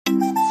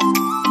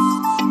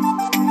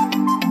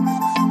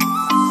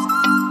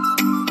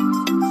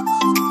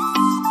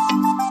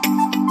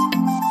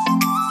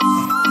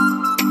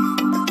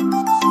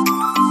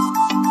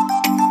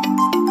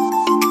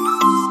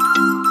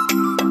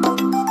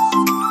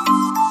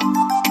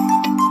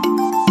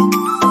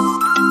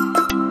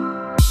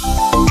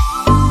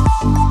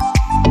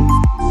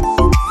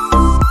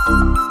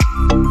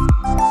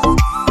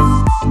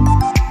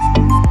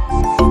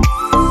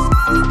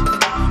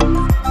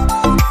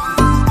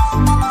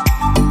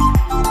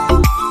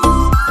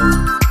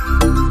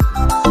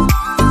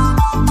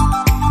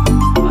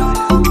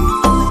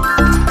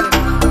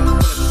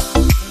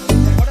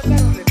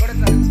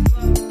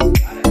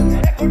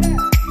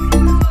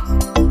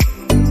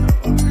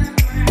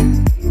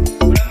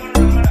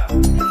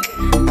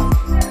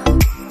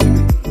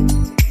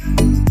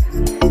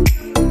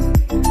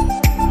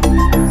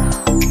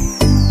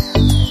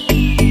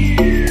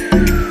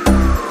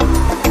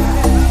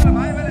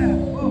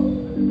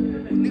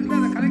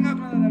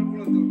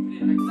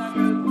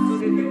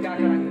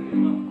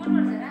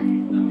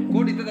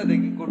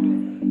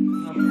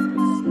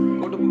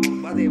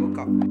ಅದೇ ಬೊಕ್ಕ.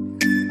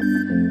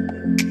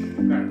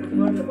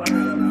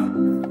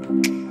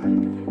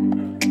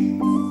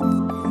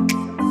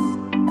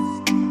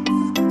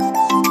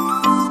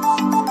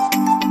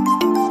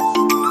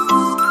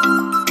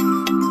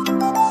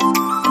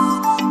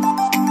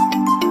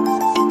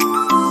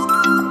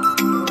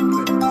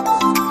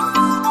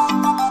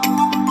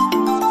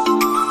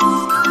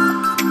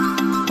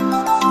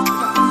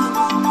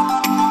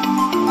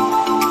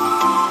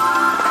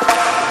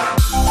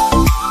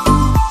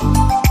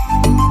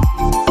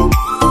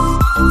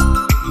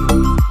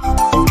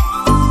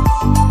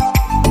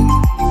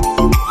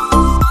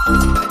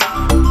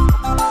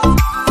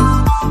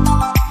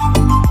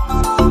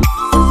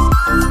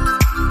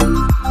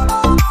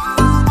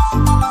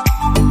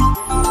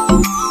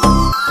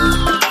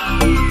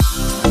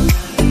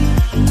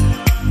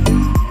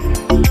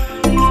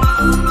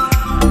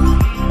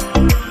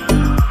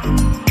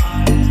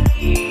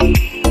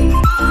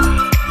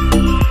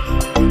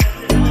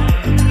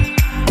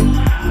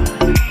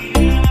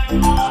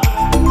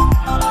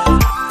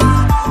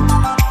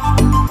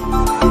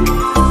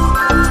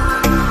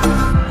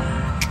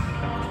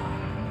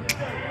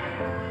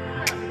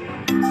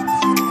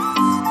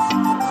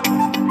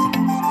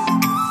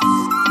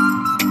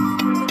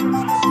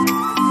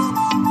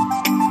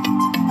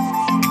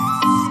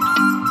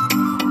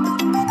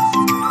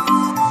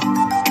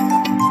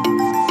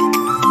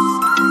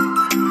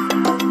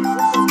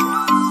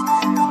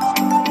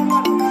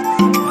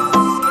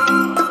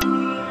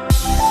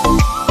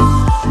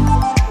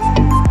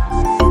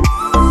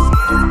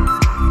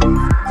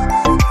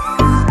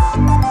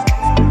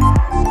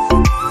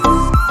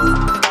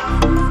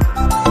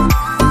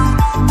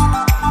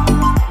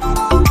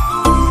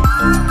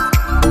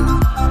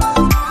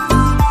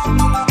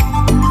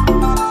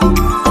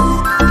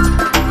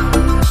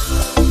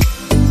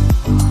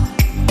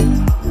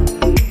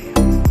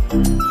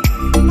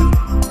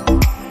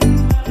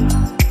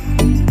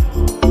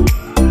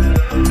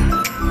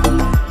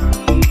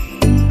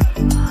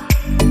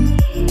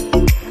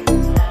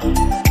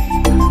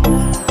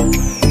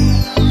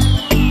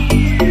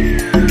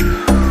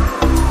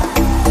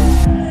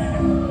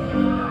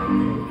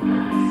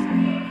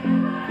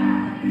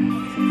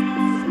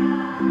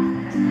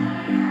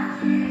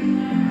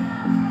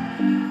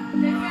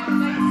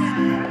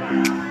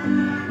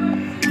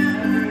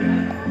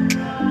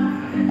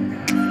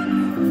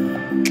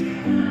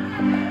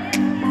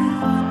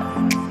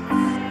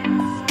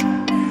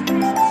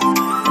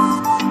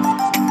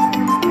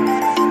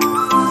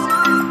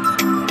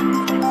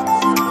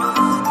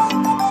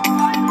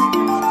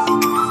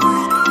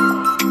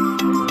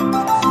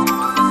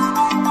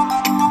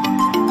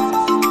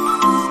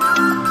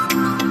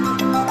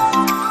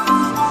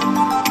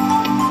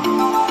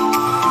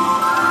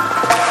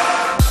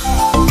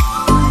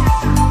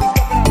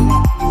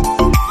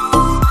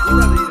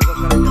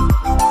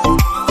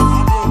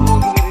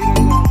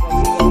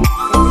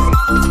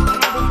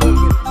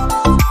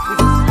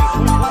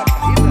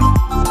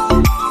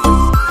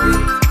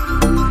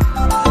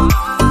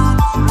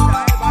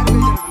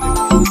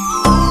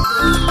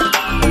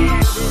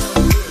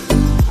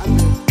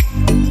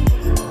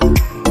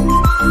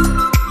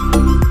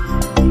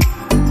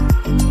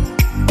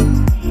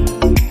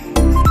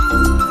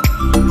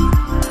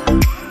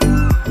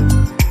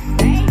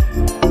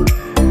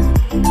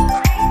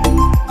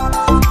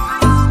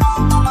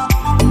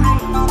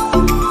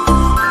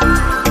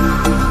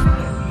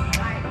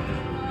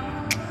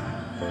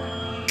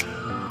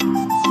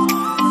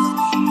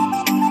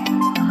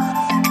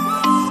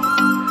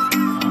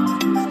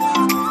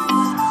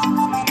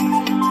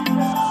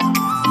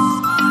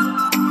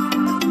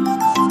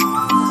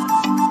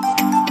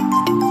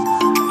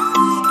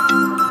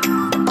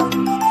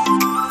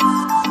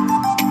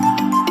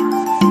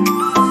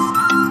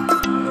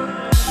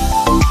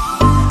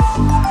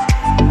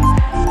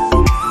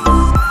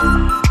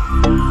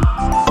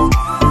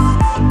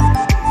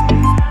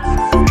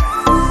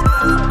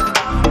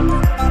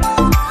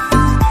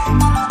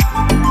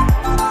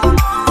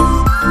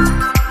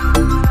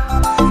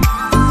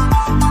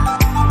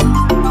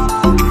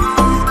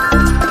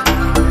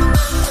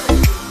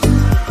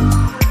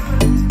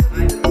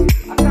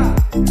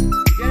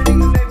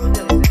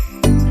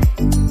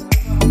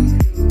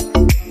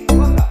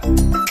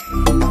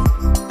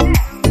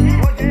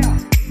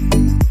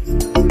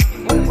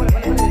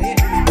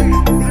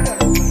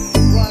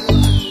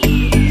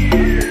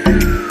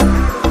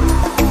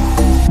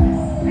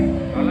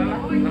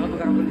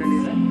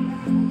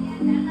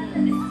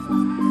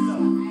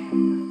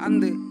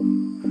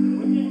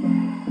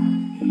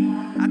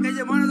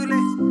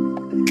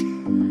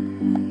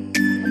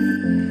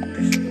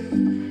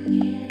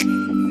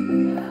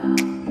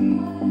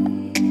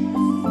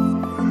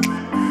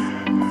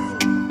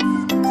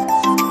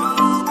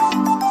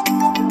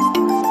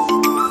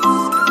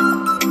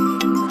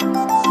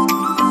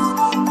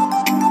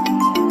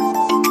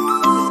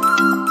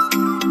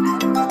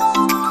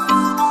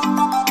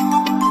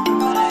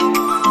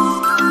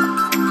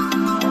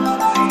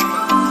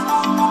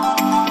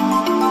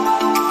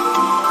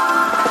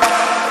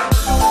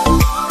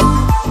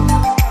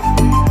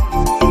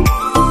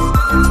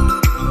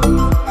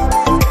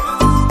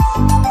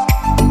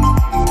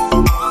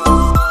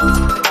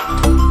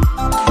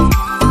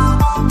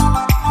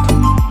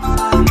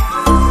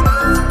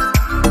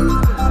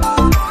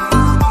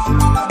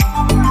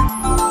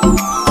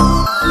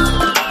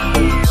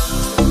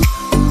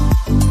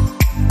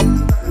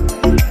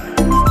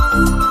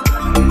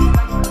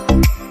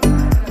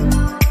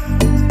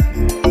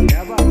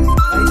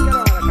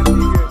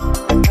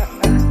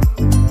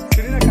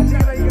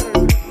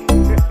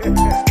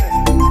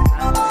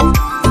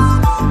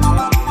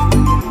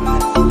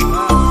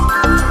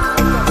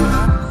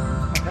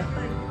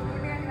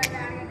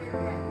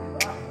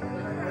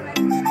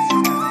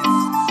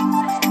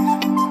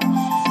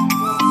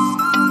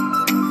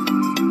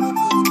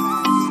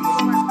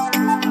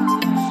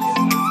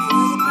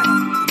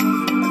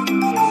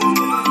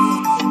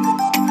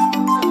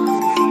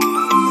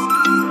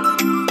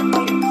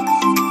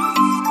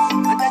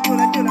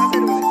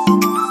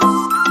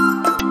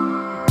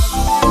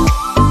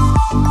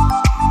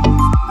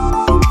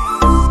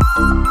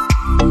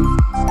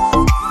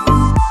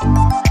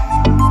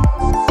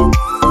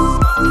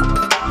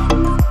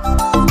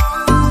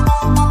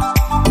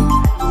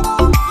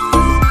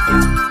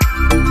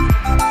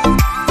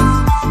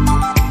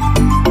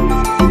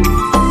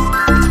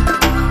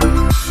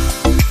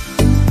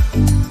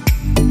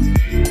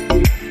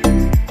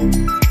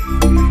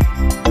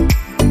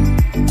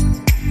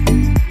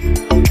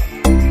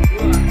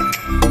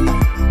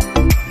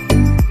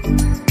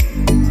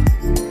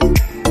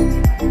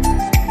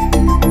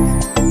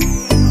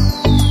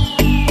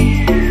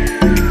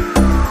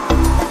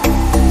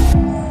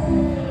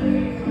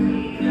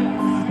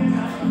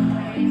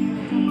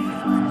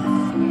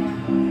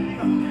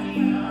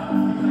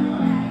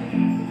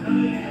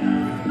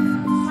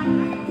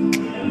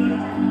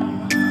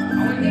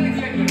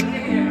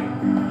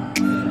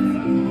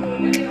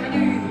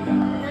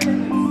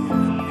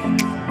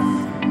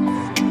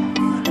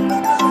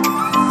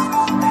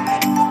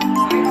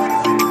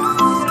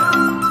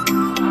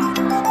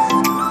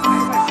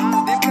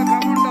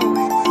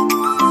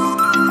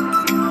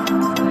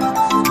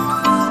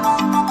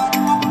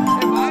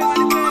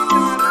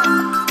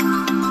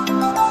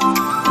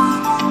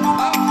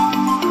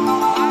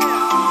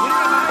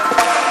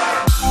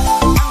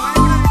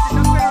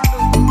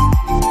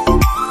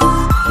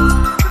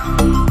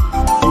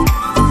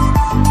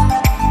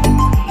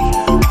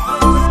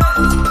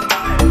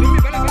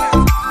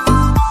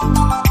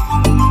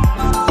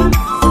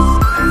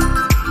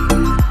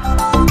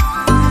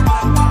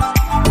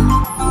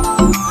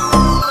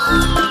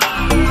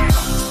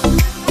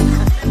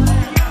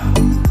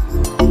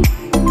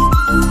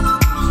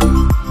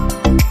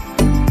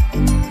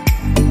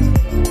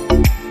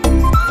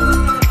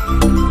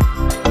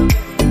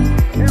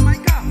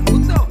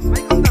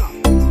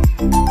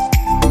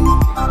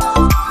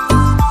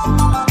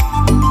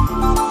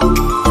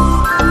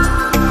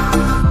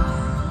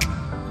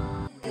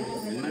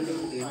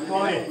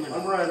 ಸ್ವಾಮಿ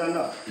ಅನುರಾಧನ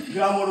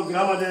ಗ್ರಾಮಗಳು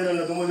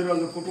ಗ್ರಾಮದೇವರನ್ನು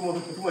ದೊಂಬದಿರೋದು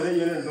ಕುಟುಂಬ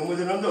ದೇವಿಯನ್ನು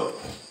ದೊಂಬದಿರೋದು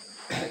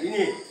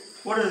ಇನಿ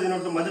ಕೋಟದ ದಿನ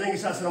ಮದರಂಗಿ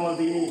ಶಾಸ್ತ್ರ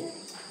ಮಾಡ್ತು ಇನಿ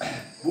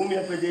ಭೂಮಿ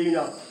ಅಪ್ಪ ದೇವಿನ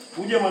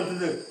ಪೂಜೆ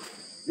ಮಾಡ್ತದ್ದು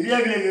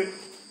ಹಿರಿಯಾಗಲಿಗೆ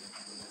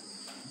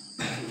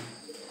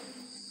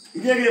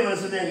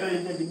ಬಳಸದೆ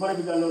ದಿಬ್ಬಣ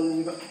ಬಿದ್ದಾನು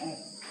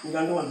ಈಗ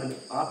ಅಂದು ಮಾಡ್ತದೆ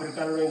ಆ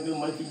ಪ್ರಕಾರ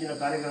ಮಲ್ಕಿಂಚಿನ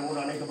ಕಾರ್ಯಕ್ರಮಗಳು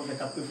ಅನೇಕ ಬಗ್ಗೆ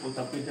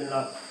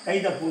ತಪ್ಪಿದ್ದೆಲ್ಲ ಕೈ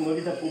ತಪ್ಪು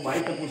ನುಡಿ ತಪ್ಪು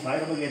ಬಾಯಿ ತಪ್ಪು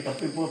ಸಾವಿರ ಬಗ್ಗೆ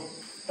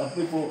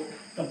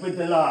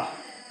ತಪ್ಪಿದ್ದೆಲ್ಲ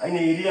ಐನ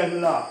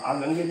ಹಿರಿಯಾಗಲಿಲ್ಲ ಆ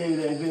ಗಂಗೆ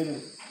ದೇವಿ ಎಂಕ್ಲಿ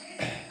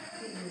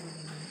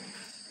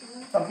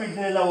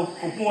ತಪ್ಪಿದ್ದನ್ನೆಲ್ಲ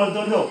ಉಪ್ಪು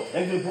ಮಾಡ್ತದ್ದು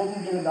ಎಂಕ್ಲಿ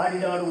ಹೋಗಿನ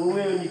ಗಾಡಿದಾಡು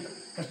ಹೂವೇ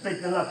ಕಷ್ಟ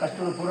ಇತ್ತಲ್ಲ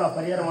ಕಷ್ಟವನ್ನು ಪೂರ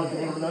ಪರಿಹಾರ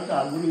ಮಾಡ್ಕೊಂಡು ಅಂತ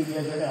ಆ ಗುರು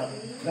ಹಿರಿಯ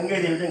ಗಂಗೆ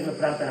ದೇವಿ ಎಂಕ್ಲಿ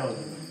ಪ್ರಾರ್ಥನೆ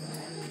ಮಾಡ್ತದೆ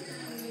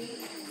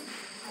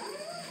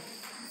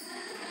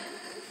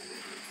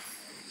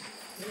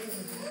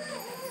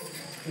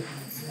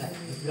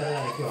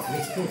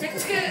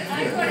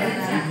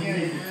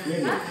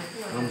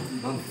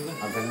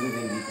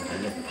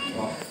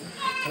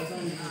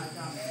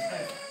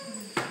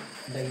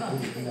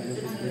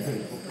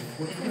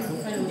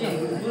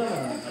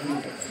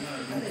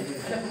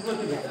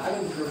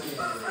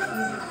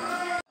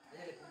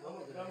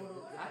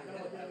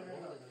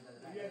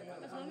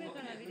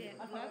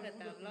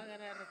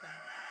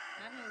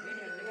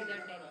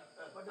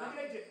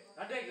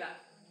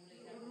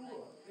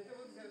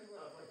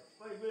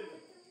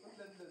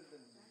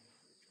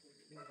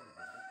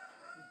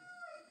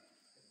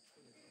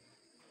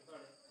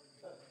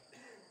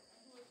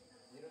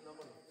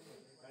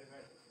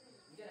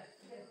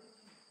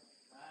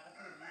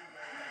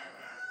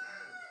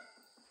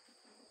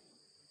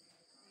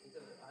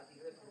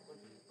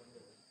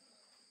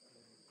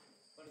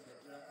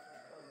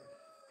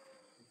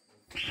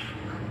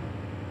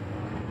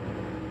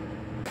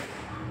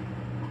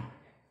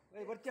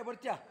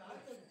ಬರ್ತ್ಯಾ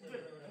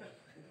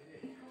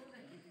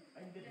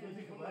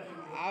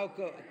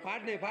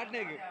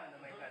ಪಾಟ್ನೆಗೆ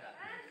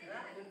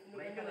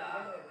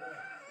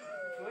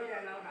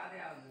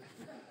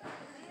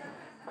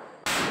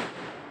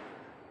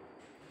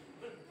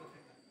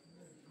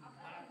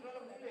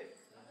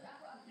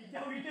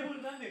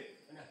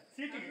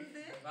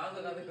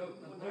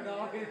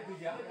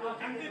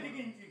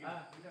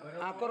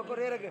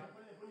ಕೊರೇರಗೆ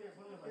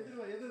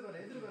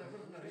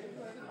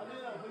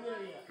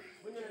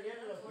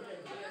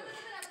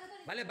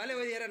ಭಲೆ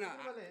ಹೋಗಿ ಏರನ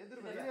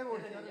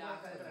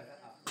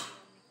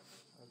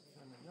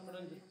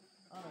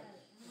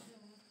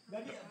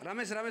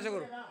ರಮೇಶ್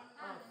ಅವರು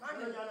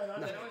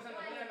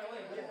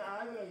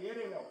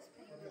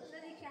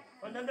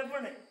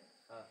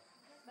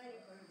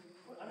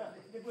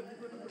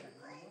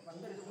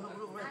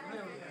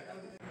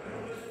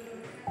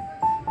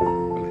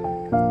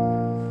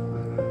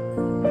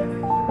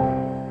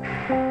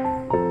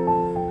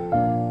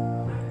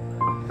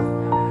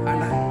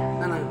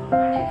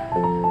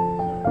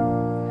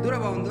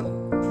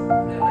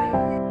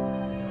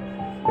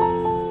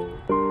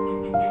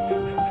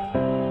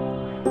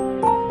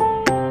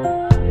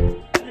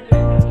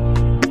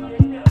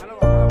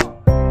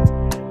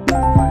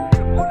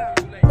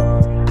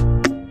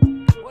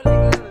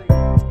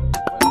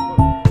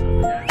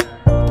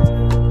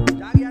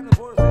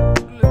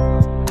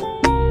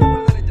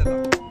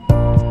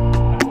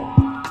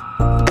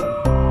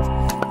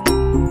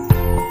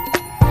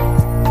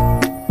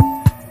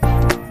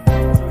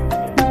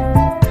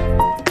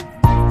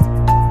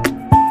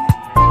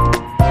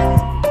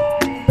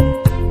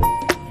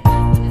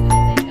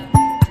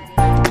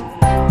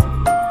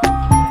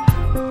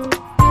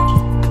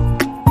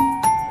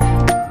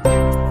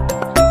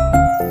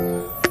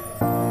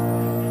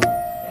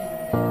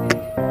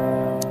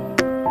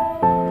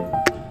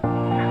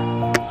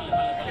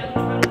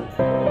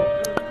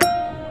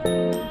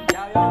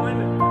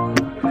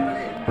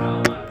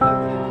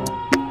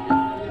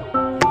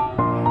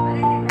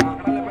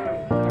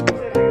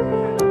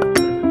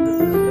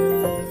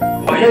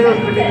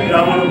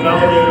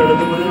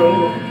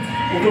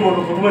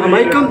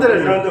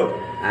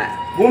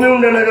ಭೂಮಿ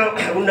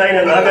ಉಂಡಾಯಿನ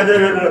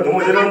ನಾಗದೇವರನ್ನು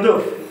ತುಂಬದಿರೋದು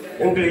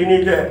ಎಂಕ್ಲು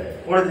ಇನ್ನಿದ್ದೆ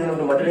ಕೊಡದಿನ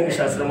ಮದರಂಗಿ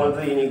ಶಾಸ್ತ್ರ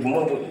ಮಾಡ್ತದೆ ಇನಿ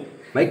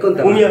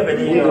ಭೂಮಿಯ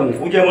ಪೆದೆ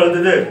ಪೂಜೆ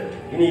ಮಾಡ್ತದೆ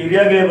ಇನಿ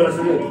ಹಿರಿಯಾಗಲೇ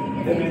ಬಳಸದು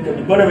ಎಂಕ್ಲಿದ್ದ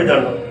ದಿಬ್ಬಣ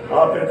ವಿಧಾನ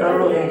ಆ ಪ್ರಕಾರ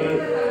ಎಂಕ್ಲು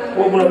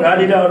ಹೋಗುಣ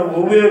ಗಾಡಿದಾಡು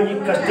ಹೂವೇ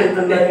ಕಷ್ಟ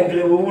ಇತ್ತಂದ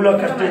ಎಂಕ್ಲಿ ಹೂವುಲ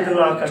ಕಷ್ಟ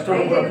ಇತ್ತಲ್ಲ ಆ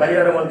ಕಷ್ಟವನ್ನು ಕೂಡ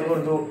ಪರಿಹಾರ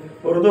ಮಾಡ್ತು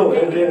ಹೊರದು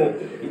ಎಂಕ್ಲೇನು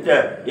ಇತ್ತ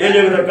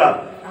ಏಜಾಗದಕ್ಕ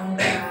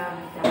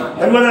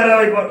ಧರ್ಮದಾರ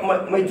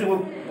ಮೈತು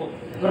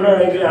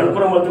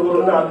ಅನುಕೂಲ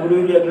ಮಾಡ್ತುಕೊಂಡು ಆ ಗುರು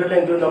ಹಿರಿಯಾಗಲೇ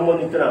ಎಂಕ್ಲು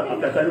ನಮ್ಮೊಂದು ಇತ್ತನ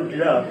ಅಂತ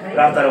ಕಲಿಟಿದ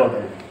ಪ್ರಾರ್ಥನೆ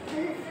ಮಾಡ್ತಾರೆ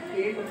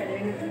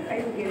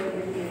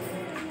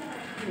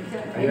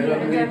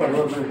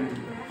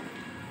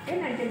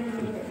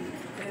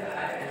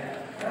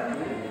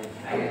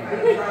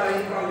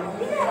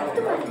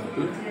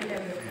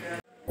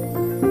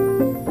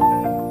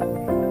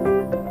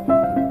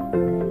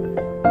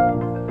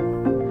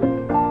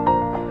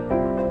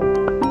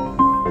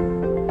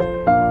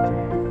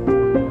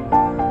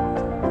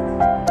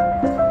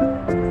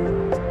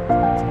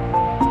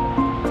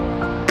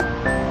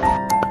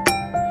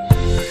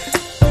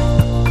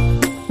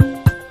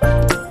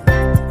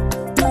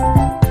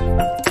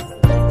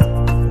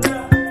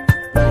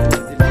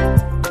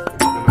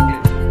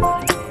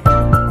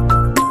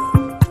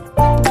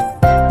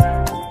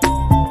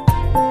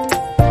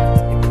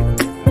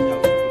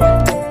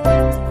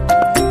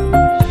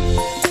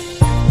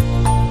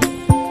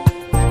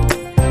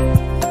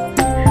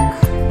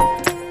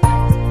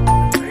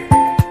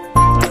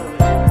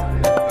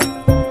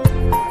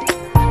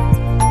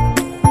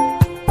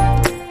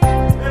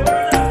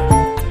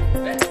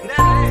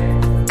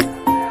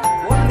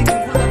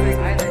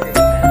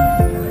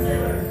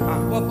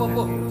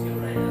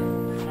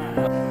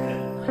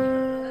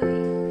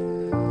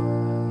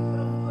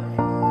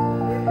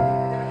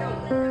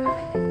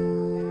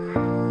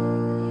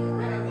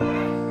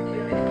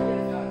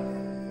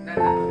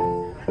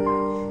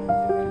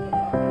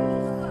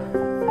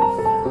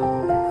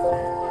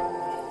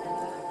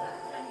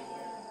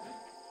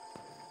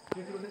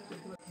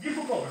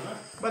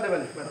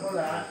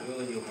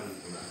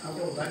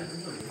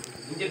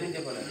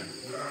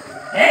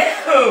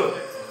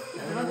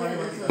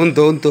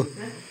ಉಂಟು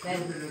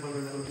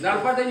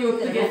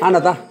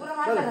ಅನ್ನದ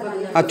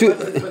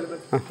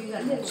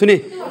ಸುನಿ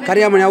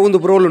ಕರಿಯಾಮಣಿ ಅವೊಂದು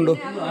ರೋಲ್ ಉಂಟು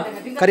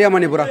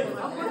ಕರಿಯಾಮಣಿ ಪುರ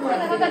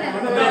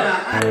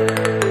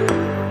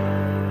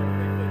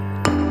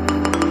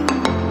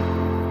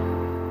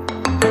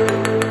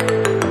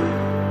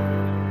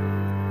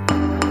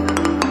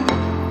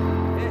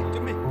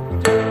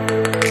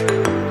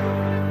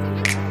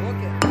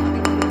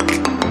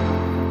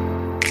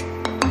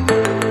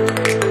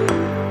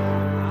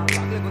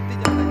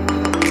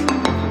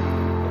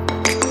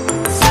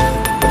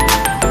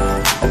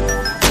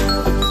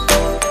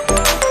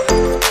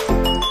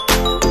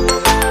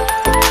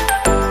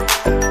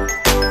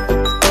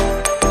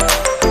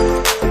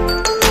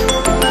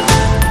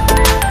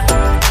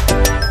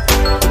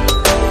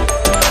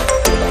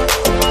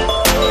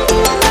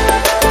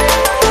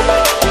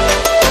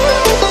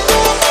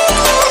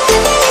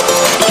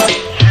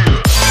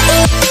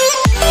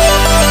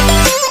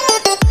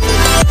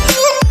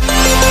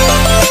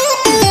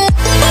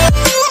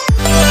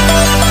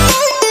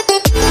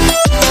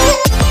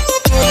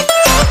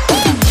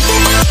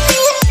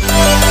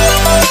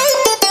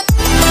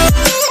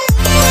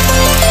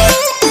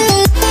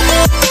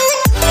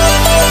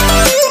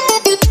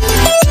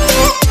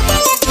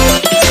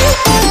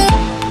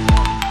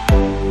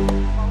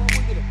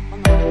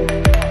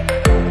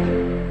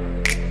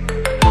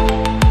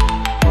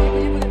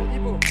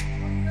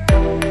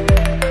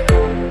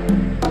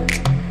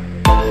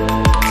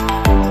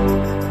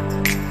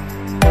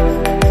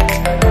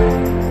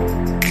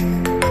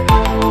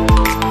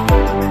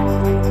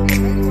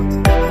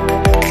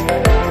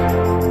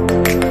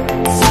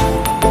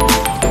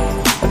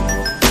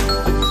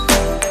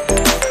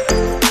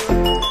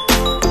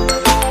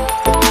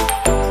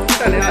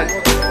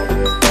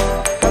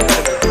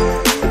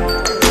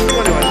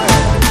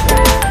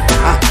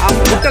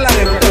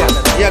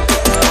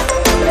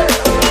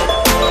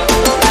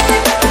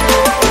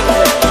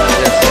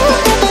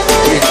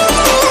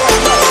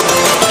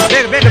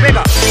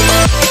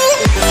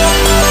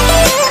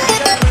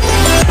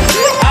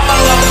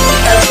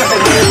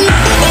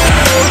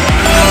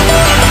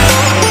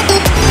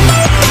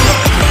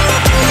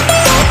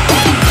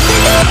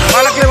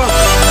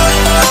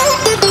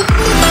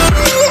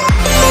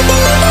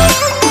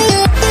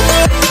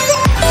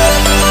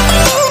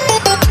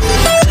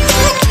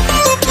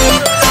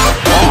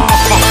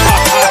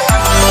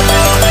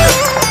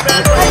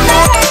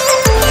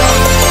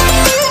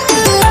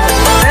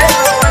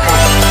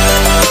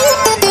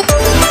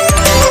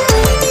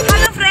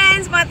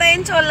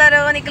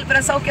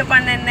ಸೌಖ್ಯ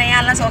ಪಣ್ಣೆ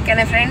ಎಲ್ಲ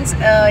ಸೌಖ್ಯನೇ ಫ್ರೆಂಡ್ಸ್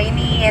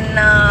ಇನಿ ಎನ್ನ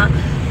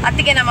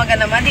ಅತ್ತಿಗೆ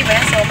ಮಗನ ಮದುವೆ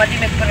ಸೊ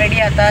ಮದುವೆಗೆ ರೆಡಿ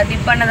ಆತ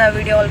ದಿಬ್ಬಣ್ಣದ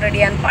ವಿಡಿಯೋ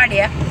ಆಲ್ರೆಡಿ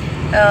ಅನ್ಪಾಡ್ಯ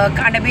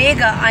ಕಾಂಡೆ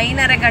ಬೇಗ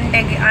 5:30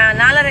 ಗಂಟೆಗೆ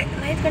 5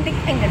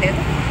 ಗಂಟೆಗೆ ಹೆಂಗೆ ಅದು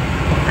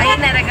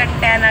 5:30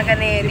 ಗಂಟೆ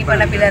ಅನಾಗನೆ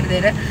ದಿಬ್ಬಣ್ಣ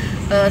ಪಿಲರ್ದೇರು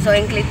ಸೊ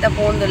ಎಂಕ್ಲಿತ್ತ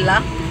ಪೋಂದಿಲ್ಲ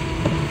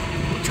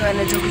ಸೊ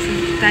ಎನ್ನ ಜೋಗು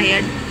ಫುಲ್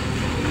ಟಯರ್ಡ್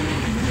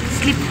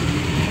ಸ್ಲಿಪ್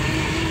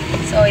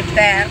ಸೊ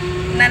ಇತ್ತೆ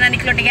ನಾನು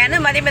ನಿಕ್ಲೊಟ್ಟಿಗೆ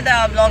ಮದುವೆದ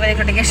ಬ್ಲಾಗ್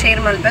ನಿಕ್ಲೊಟ್ಟಿಗೆ ಶೇರ್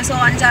ಮಲ್ಪೆ ಸೊ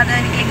ಅಂಚಾದ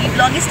ನಿಕ್ಲಿಗೆ ಈ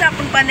ಬ್ಲಾಗ್ ಇಷ್ಟ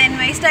ಆಪುಂಡು ಪಂದೆ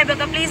ಇಷ್ಟ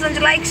ಆಗ್ಬೇಕಾ ಪ್ಲೀಸ್ ಒಂದು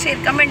ಲೈಕ್ ಶೇರ್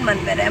ಕಮೆಂಟ್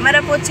ಮನ್ಪೇರೆ ಮರ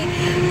ಪೋಚಿ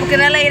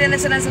ಬುಕ್ಕೆನೆಲ್ಲ ಏನೇನು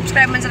ಸಲ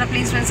ಸಬ್ಸ್ಕ್ರೈಬ್ ಮಂಚನ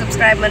ಪ್ಲೀಸ್ ಫ್ರೆಂಡ್ಸ್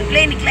ಸಬ್ಸ್ಕ್ರೈಬ್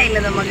ಮನ್ಪ್ಲೇ ನಿಕ್ಲ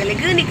ಇಲ್ಲ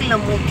ಮಗಳಿಗೆ ನಿಕ್ಲ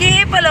ನಮ್ಮ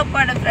ಕೇಪಲ್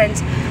ಒಪ್ಪಾಡ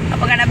ಫ್ರೆಂಡ್ಸ್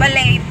ಅಪ್ಪ ಗಣ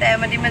ಬಲ್ಲೆ ಇತ್ತೆ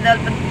ಮದುವೆದ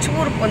ಅಲ್ಪ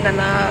ಚೂರು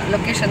ಪುಂದನ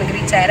ಲೊಕೇಶನ್ಗೆ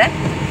ರೀಚ್ ಆಯ್ರೆ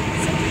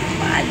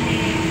ಅಲ್ಲಿ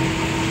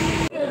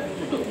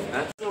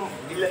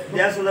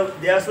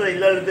ದೇವಸ್ಥಾನ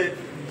ಇಲ್ಲದ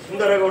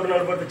ಸುಂದರಗೌಡ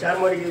ನಡ್ಬಾರ್ದು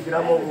ಚಾರ್ಮಾಡಿ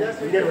ಗ್ರಾಮ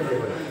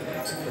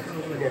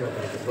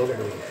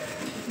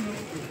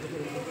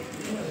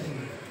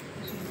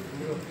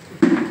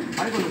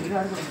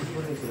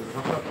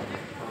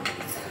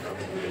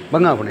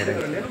ಬಂಗಾಪುಣೆ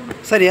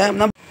ಸರಿಯಾ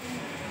ನಮ್ಮ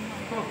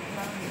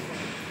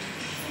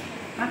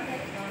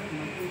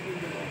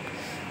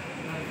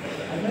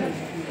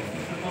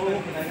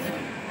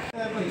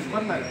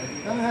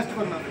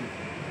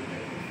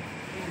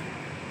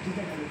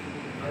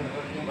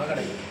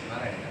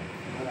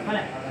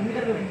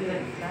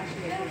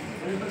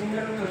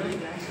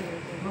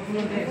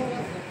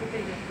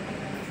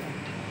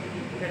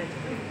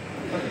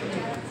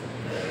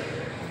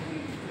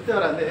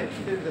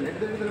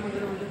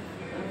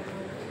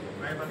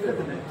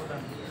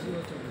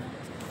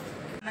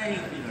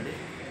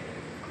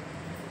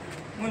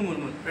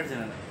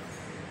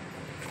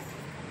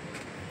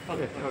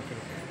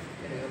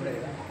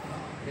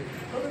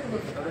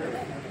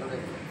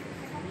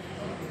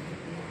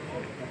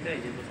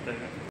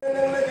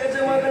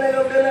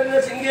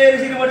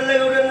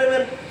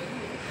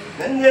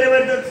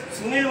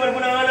ಸುನೀಲ್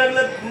ಮಡ್ಪನ ಆನಾಗ್ಲ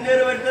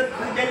ಕುಂದೇರು ಬರ್ತದ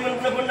ಪೂಜಾರಿ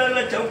ಮನ್ಪನ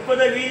ಕೊಂಡಾಗ್ಲ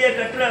ಚೌಪದ ವೀರ್ಯ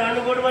ಕಟ್ರ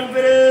ಹಣ್ಣುಗೋಡು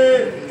ಮನ್ಪೇರು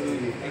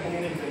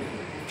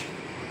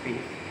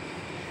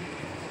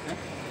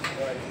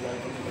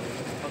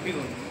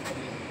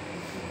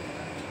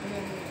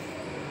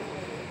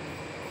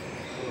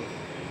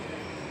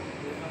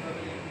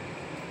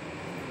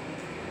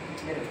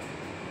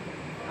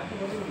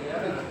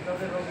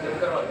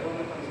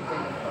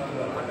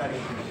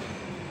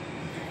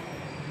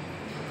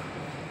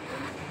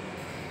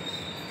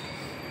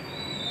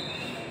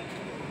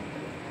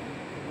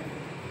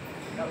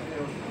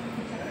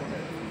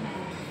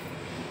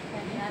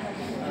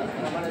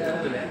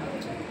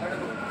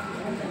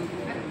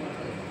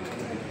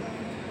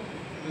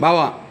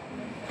ಬಾವಾ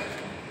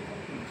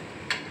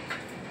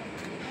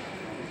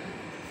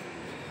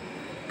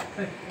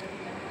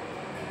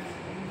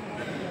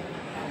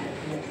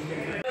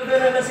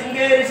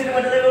ಸಿಂಗೇರಿ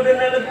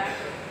ಶ್ರೀಮಠದ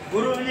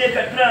ಗುರುವಿಗೆ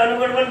ಕಟ್ಟ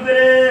ಅನುಗಳು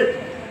ಬಂದ್ಬೇರೆ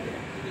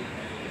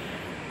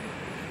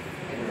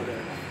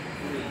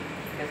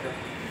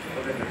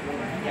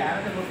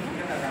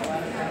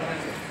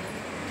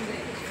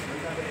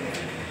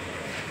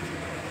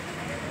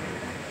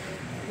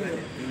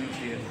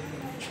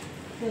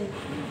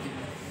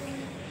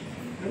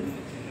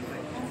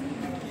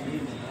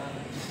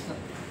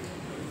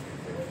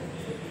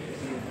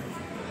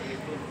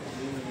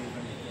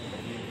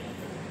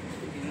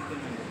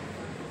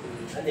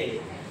ಅದೇ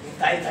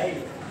ತಾಯಿ ತಾಯಿ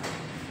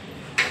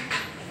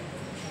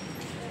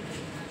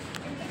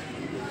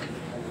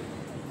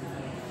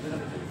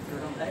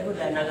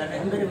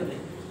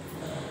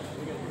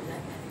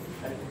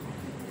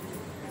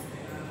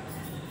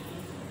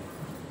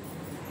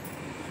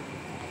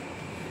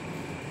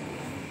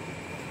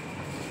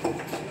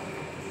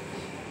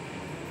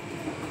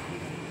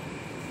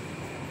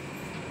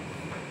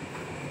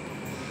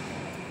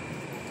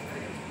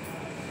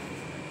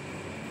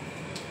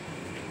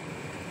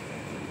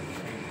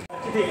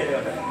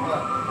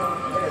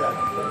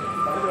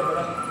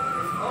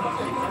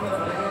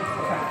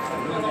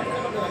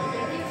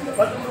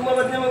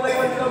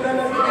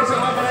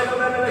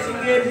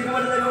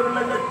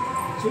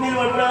ಸುನೀಲ್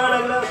ಮಾಡ್ಬಿಡ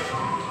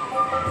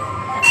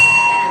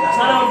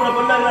ಸ್ನಾನ ಮಾಡ್ಬಿಡ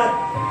ಬಂದಾಗ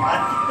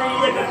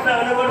ಅತ್ತಿತ್ತ ಕಟ್ಟ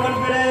ಅನುಗಳು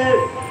ಬಂದ್ಬೇರೆ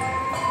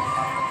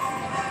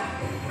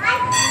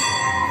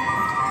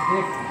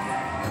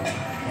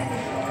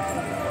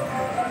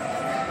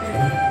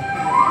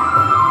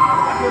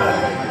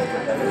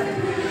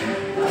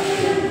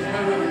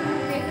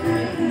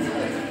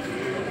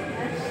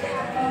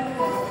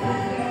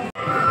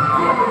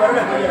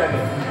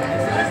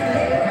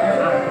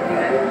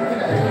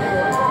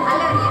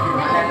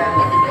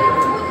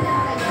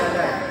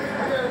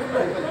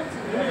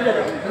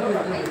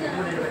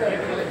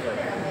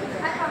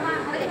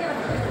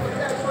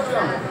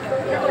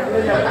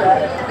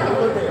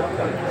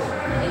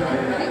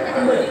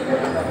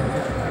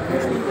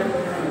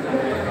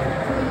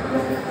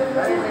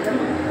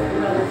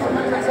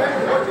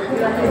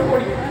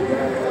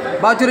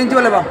ಬಾ ಚೂರಿಂಚಿ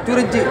ಬಲ್ಲ ಬಾ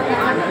ಚೂರಿಂಚಿ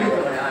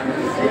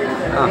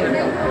ಹಾಂ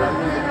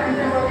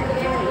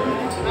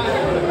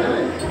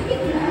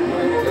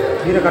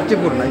ಹೀರ ಖರ್ಚು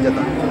ಪೂರ್ಣ ಜತ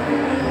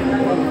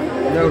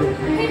ಯಾವುದು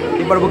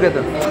ಇಬ್ಬರು ಬುಕ್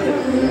ಆಯ್ತು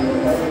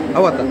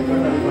ಅವತ್ತ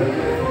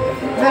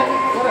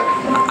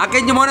ಆಕೆ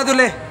ಇಂಜಿ ಮೌನ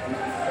ತುಲೆ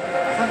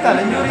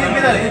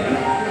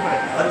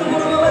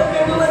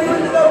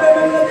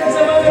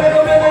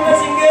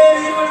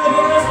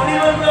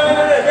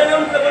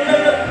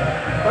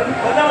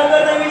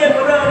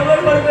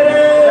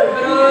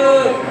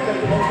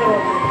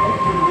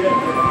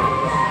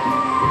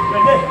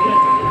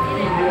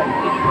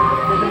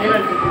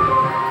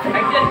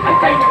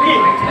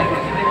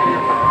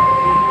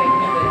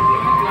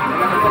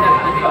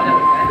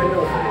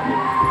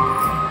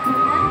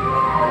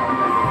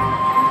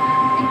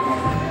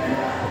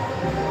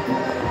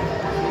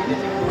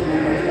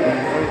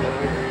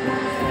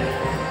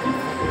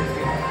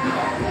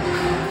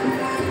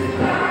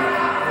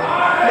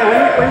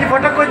ogni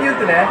foto con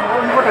YouTube,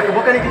 ogni foto che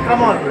bocca di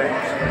krama ಆಗ್ತದೆ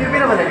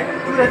ಇರ್ಬಿನ ಬದಲಿಗೆ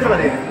ಚೂರ ಹೆಸರು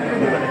ಬದಲಿಗೆ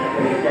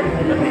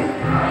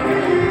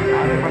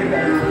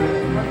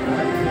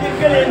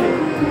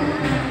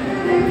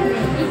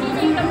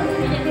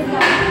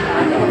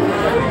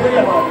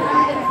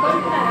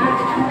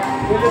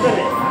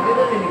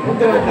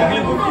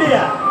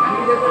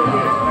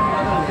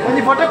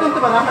ogni foto ಕುಂತು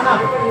ಬರ ಅಮ್ಮನ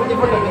ogni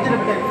foto ಬಿಚ್ಚಿನ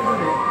ಬಿಟ್ಟೆ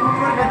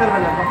ಚೂರ ಬೇತಾರೆ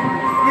ಬಲ್ಲ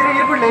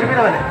ಇರ್ಬಿಡ್ಲೆ ಇರ್ಬಿನ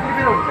ಬಲ್ಲ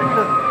ಇರ್ಬಿನ ಬಿಡ್ಲೆ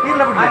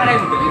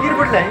ಇರ್ಲ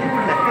ಬಿಡ್ಲೆ ಇರ್ಬಿಡ್ಲೆ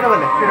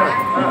ಇರವಲ್ಲ ಇರವಲ್ಲ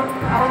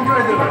ಒಂಚೂರು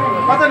ಎದುರು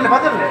ಬದಲ್ಲೆ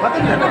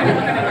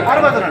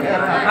ಆರು ಬದಲಂడి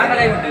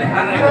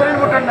ಇರವರೇನು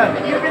ಮುಟ್ಟಣ್ಣ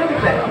ಇರ್ಬಿನ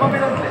ಬಿಡ್ಲೆ ಅಮ್ಮ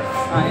ಬಿನ ಬಿಡ್ಲೆ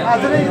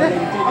ಅದನ್ನ ಇದೆ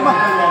ಅಮ್ಮ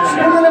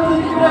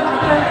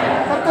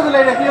ಸತ್ತದಲ್ಲ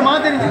ಇದೆ ನೀವು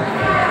ಮಾತೇನಿ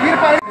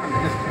ಇರ್ಪ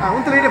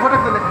ಉಂತಲೆ ಇದೆ ಫೋಟೋ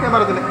ತಲೆ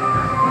ಕ್ಯಾಮರಾದಲ್ಲಿ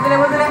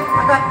ಮೊದಲೇ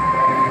ಅಕ್ಕ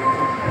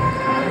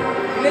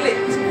ಇಲ್ಲಿ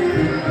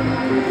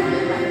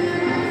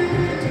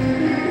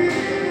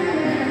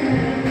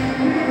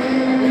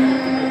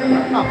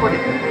ಕೊಡಿ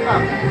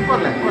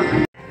ಕೊಡ್ಲೆ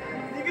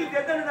ನಿಗಿಲ್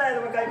ತೆತ್ತನದ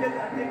ಇರಬೇಕಾಯ್ತು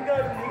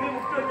ನಿಗಿಲ್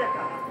ಮುಟ್ಟು ಚಕ್ಕ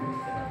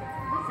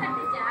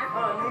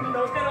ನಿಗಿಲ್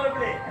ನಮಸ್ಕಾರ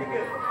ಮಾಡ್ಬಿಡಿ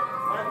ನಿಗಿಲ್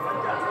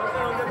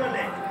ನಮಸ್ಕಾರ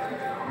ಮಾಡ್ತದಲ್ಲೇ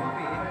ಅಮ್ಮ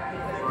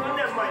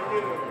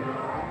ನೀವು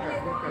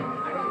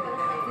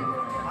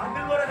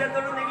ಅಗ್ಗಲ್ ಬರೋ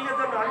ತೆತ್ತನು ನಿಗಿಲ್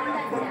ತೆತ್ತನು ಅಗ್ಗಲ್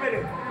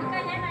ಬರ್ಬೇಡಿ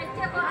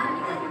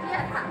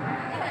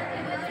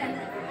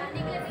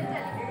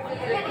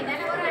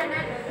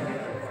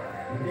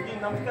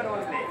ನಿಗಿಲ್ ನಮಸ್ಕಾರ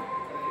ಮಾಡ್ಬಿಡಿ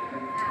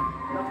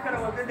ನಮಸ್ಕಾರ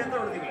ಮಾಡ್ಬಿಡಿ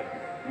ತೆತ್ತನು ನಿಗಿಲ್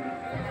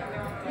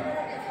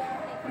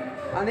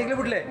ನೀಗ್ಲಿ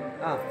ಬಿಡ್ಲೆ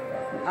ಹಾಂ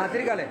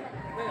ತಿರ್ಗಾಲೆ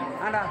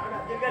ಆಡ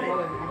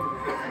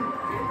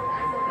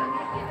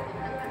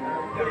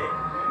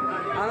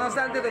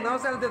ನಮಸ್ತೆ ಅಂತಿದ್ದು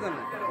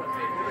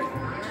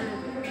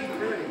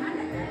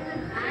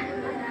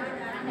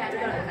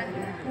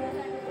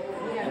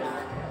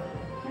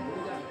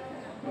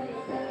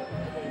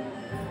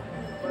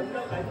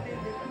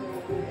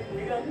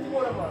ಈಗ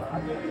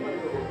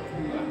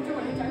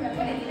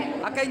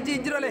ಅಕ್ಕ ಇಂಚಿ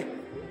ಇಂಚಿರೋಲೆ